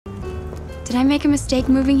Did I make a mistake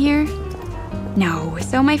moving here? No,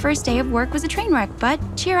 so my first day of work was a train wreck, but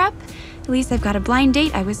cheer up. At least I've got a blind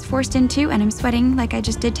date I was forced into, and I'm sweating like I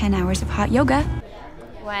just did 10 hours of hot yoga.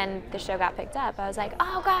 When the show got picked up, I was like,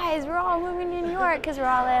 oh guys, we're all moving to New York because we're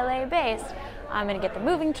all LA based. I'm gonna get the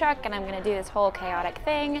moving truck and I'm gonna do this whole chaotic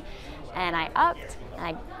thing. And I upped and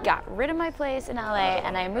I got rid of my place in LA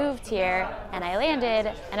and I moved here and I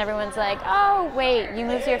landed and everyone's like, oh wait, you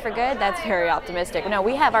moved here for good? That's very optimistic. No,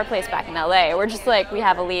 we have our place back in LA. We're just like, we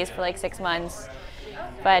have a lease for like 6 months.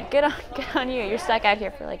 But good on you. You're stuck out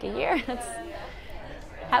here for like a year.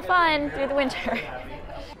 Have fun through the winter.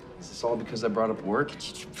 Is this all because I brought up work?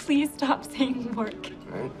 Could you please stop saying work?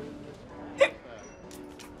 All right.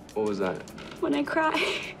 What was that? When I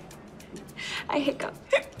cry, I hiccup.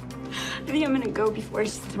 I think I'm gonna go before I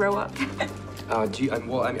just throw up. Gee,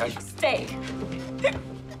 I Stay.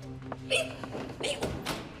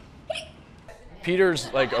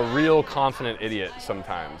 Peter's like a real confident idiot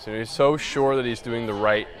sometimes. You know, he's so sure that he's doing the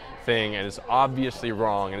right thing and it's obviously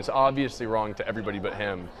wrong, and it's obviously wrong to everybody but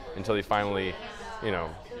him until he finally, you know,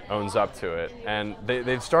 owns up to it. And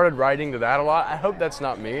they've started writing to that a lot. I hope that's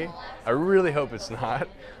not me. I really hope it's not.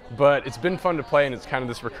 But it's been fun to play, and it's kind of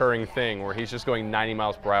this recurring thing where he's just going 90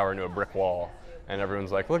 miles per hour into a brick wall and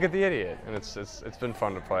everyone's like, look at the idiot. And it's been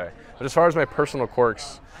fun to play. But as far as my personal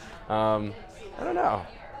quirks, I don't know.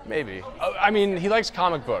 Maybe. I mean, he likes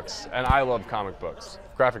comic books, and I love comic books.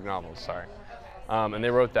 Graphic novels, sorry. And they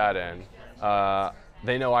wrote that in.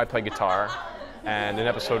 They know I play guitar, and in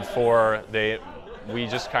episode 4, we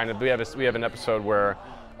have an episode where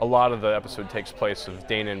a lot of the episode takes place of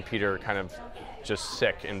Dana and Peter kind of just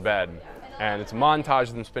sick in bed. And it's a montage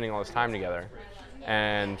of them spending all this time together.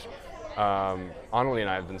 And Analeigh and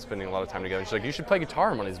I have been spending a lot of time together. She's like, you should play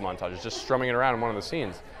guitar in one of these montages, just strumming it around in one of the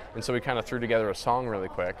scenes. And so we kind of threw together a song really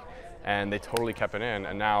quick, and they totally kept it in.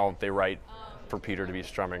 And now they write for Peter to be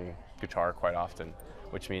strumming guitar quite often,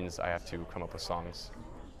 which means I have to come up with songs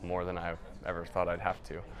more than I ever thought I'd have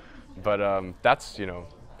to. But that's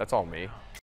all me.